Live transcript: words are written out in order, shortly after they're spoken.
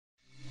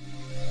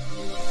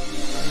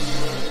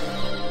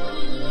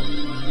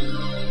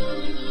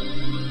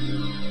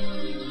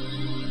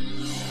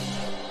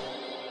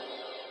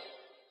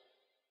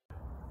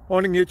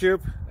Morning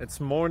YouTube,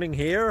 it's morning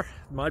here.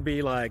 It might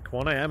be like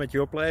 1 a.m. at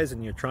your place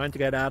and you're trying to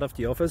get out of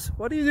the office.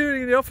 What are you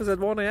doing in the office at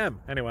 1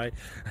 a.m? Anyway,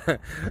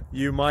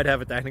 you might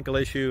have a technical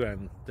issue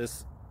and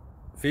this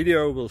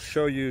video will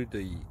show you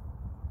the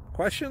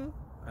question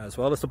as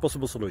well as the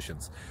possible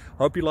solutions.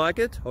 Hope you like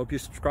it, hope you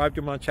subscribe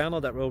to my channel.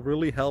 That will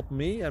really help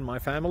me and my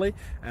family,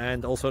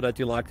 and also that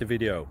you like the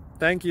video.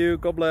 Thank you,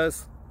 God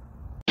bless.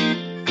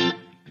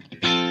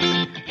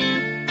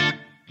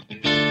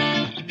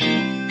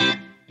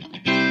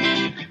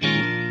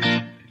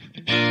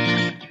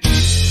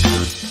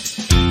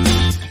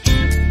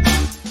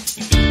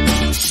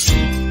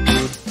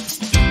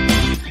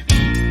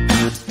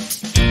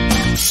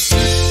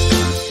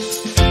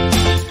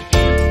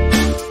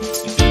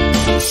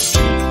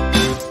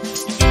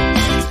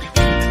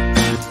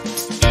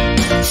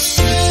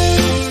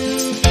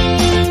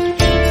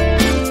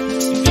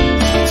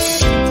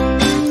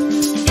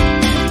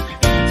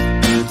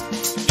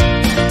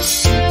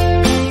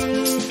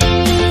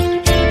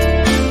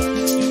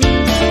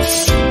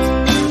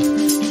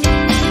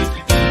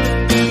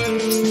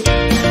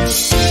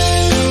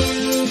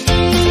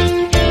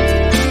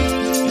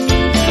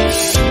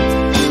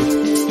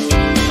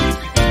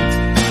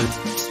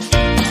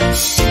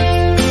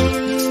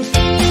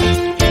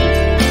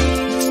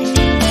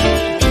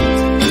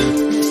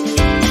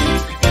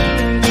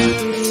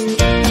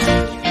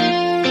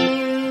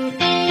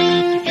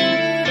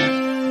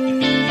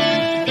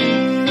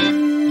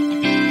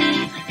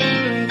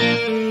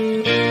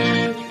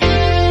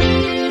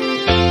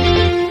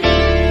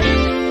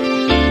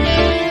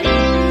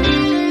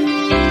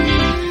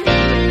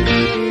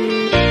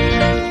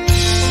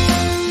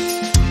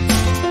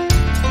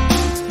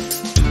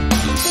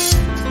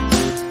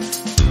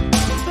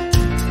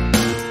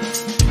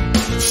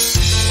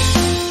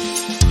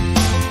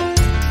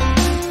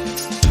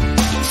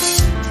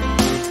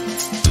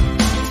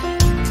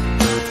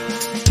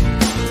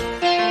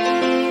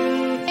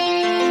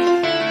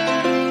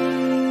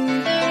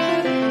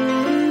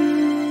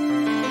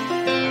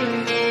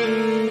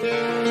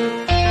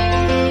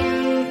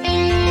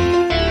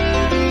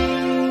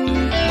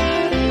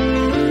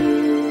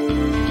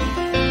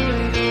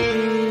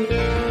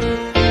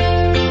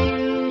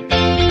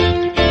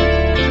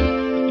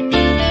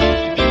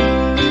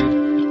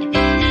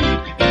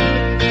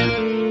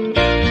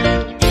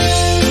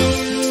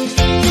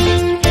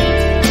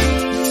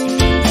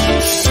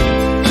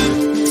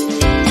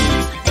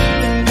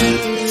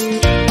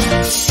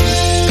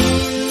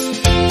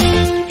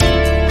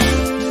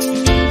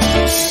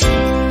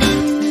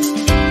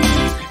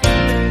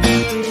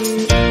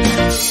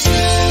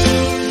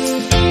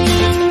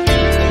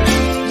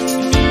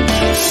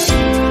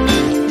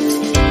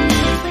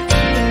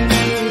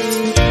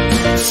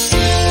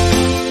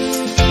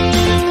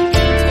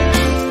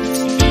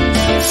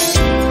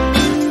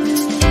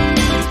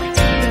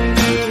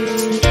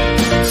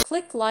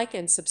 Click like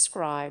and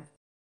subscribe.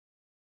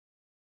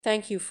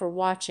 Thank you for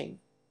watching.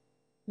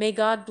 May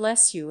God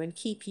bless you and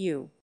keep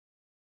you.